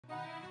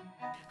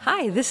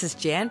Hi, this is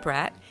Jan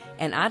Bratt,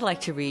 and I'd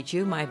like to read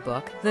you my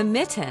book, The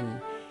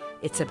Mitten.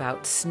 It's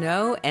about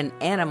snow and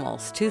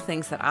animals, two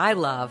things that I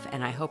love,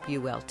 and I hope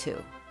you will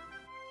too.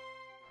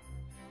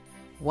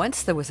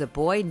 Once there was a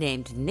boy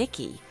named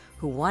Nicki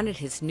who wanted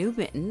his new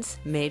mittens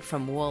made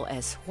from wool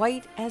as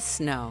white as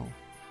snow.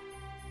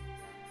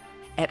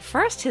 At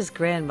first, his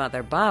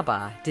grandmother,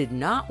 Baba, did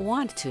not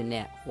want to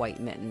knit white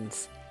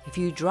mittens. If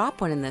you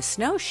drop one in the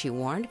snow, she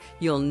warned,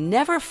 you'll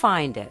never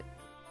find it.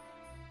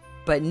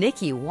 But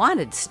Nicki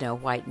wanted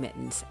snow-white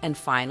mittens, and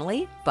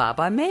finally,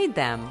 Baba made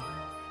them.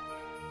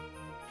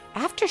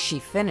 After she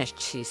finished,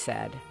 she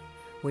said,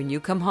 "When you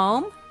come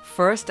home,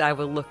 first I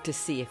will look to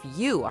see if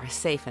you are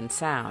safe and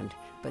sound,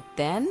 but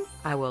then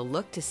I will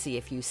look to see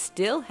if you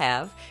still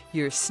have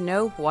your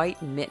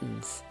snow-white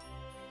mittens."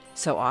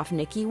 So off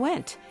Nicki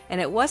went,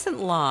 and it wasn't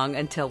long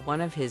until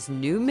one of his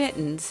new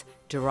mittens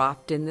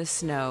dropped in the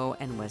snow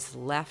and was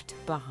left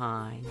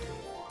behind.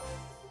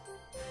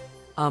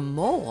 A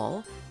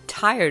mole,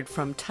 tired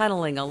from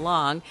tunneling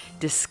along,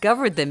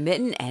 discovered the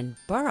mitten and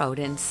burrowed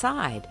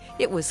inside.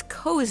 It was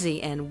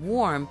cozy and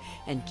warm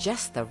and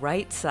just the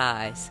right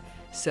size,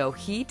 so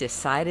he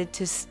decided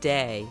to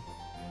stay.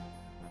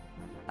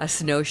 A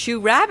snowshoe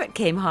rabbit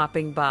came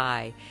hopping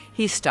by.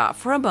 He stopped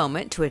for a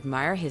moment to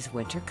admire his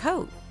winter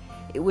coat.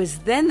 It was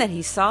then that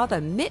he saw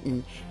the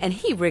mitten, and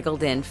he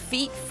wriggled in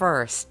feet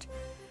first.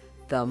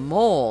 The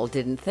mole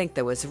didn't think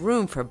there was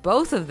room for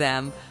both of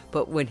them,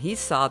 but when he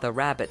saw the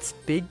rabbit's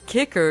big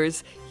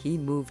kickers, he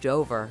moved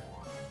over.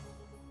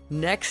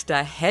 Next,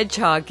 a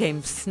hedgehog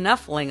came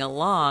snuffling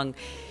along.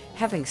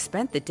 Having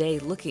spent the day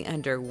looking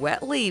under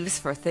wet leaves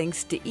for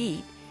things to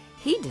eat,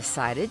 he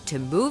decided to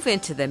move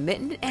into the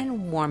mitten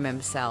and warm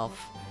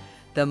himself.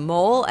 The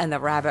mole and the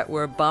rabbit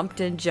were bumped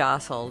and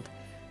jostled,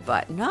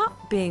 but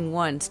not being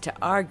ones to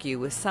argue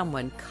with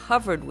someone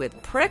covered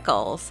with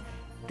prickles,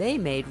 they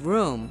made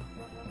room.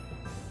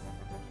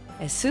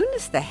 As soon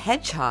as the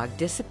hedgehog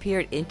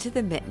disappeared into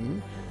the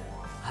mitten,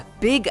 a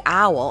big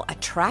owl,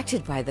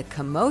 attracted by the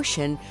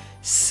commotion,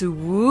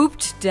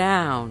 swooped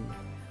down.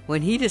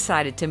 When he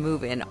decided to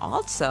move in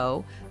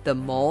also, the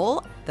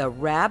mole, the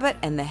rabbit,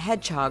 and the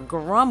hedgehog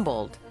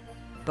grumbled.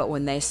 But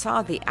when they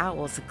saw the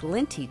owl's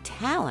glinty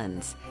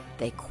talons,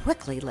 they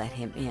quickly let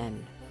him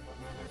in.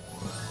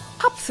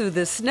 Up through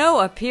the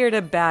snow appeared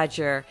a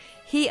badger.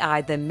 He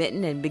eyed the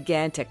mitten and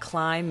began to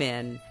climb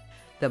in.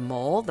 The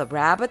mole, the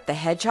rabbit, the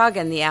hedgehog,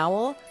 and the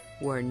owl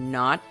were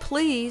not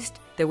pleased.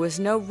 There was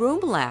no room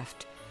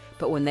left.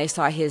 But when they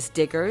saw his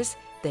diggers,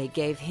 they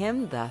gave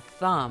him the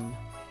thumb.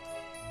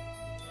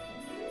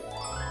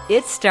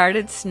 It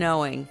started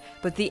snowing,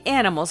 but the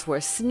animals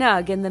were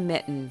snug in the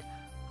mitten.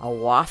 A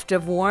waft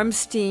of warm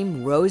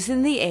steam rose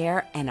in the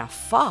air, and a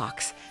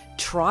fox,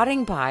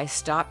 trotting by,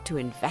 stopped to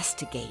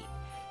investigate.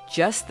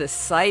 Just the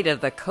sight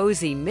of the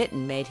cozy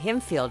mitten made him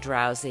feel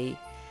drowsy.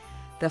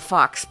 The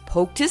fox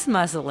poked his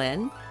muzzle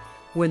in.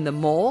 When the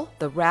mole,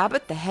 the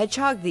rabbit, the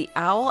hedgehog, the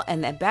owl,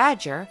 and the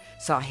badger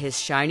saw his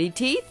shiny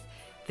teeth,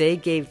 they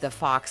gave the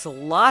fox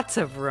lots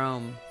of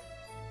room.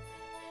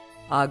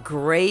 A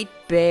great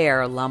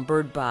bear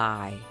lumbered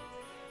by.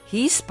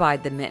 He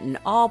spied the mitten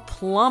all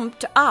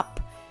plumped up.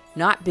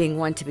 Not being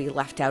one to be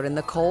left out in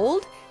the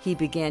cold, he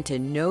began to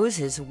nose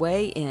his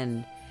way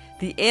in.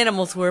 The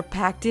animals were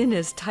packed in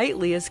as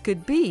tightly as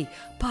could be,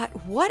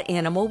 but what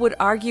animal would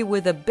argue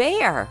with a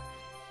bear?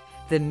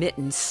 The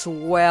mitten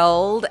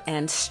swelled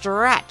and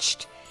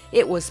stretched.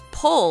 It was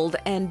pulled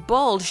and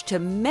bulged to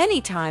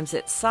many times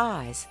its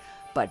size,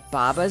 but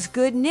Baba's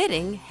good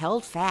knitting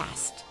held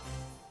fast.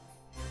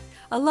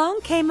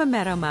 Along came a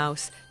meadow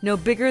mouse, no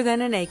bigger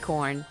than an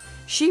acorn.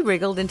 She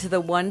wriggled into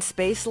the one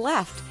space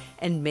left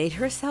and made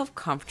herself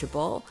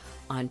comfortable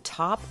on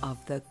top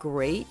of the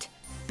great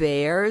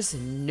bear's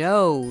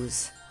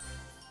nose.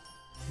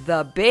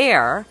 The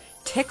bear,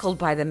 tickled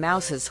by the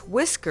mouse's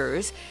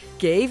whiskers,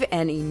 gave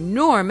an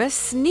enormous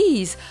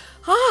sneeze.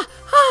 Ah,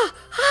 ah,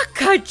 ah,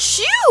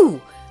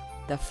 ka-choo!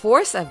 The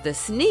force of the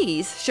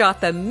sneeze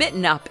shot the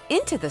mitten up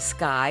into the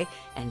sky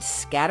and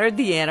scattered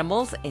the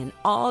animals in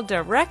all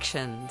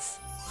directions.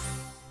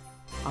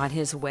 On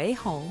his way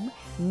home,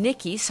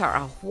 Nicki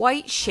saw a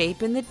white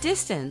shape in the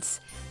distance.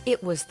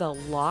 It was the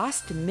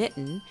lost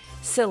mitten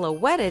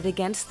silhouetted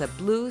against the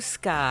blue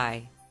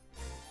sky.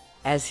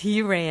 As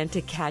he ran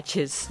to catch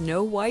his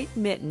snow-white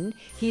mitten,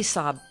 he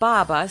saw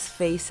Baba's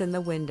face in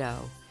the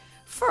window.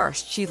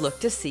 First, she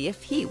looked to see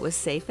if he was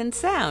safe and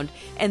sound,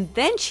 and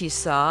then she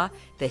saw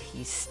that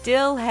he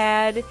still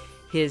had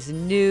his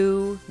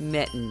new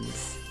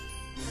mittens.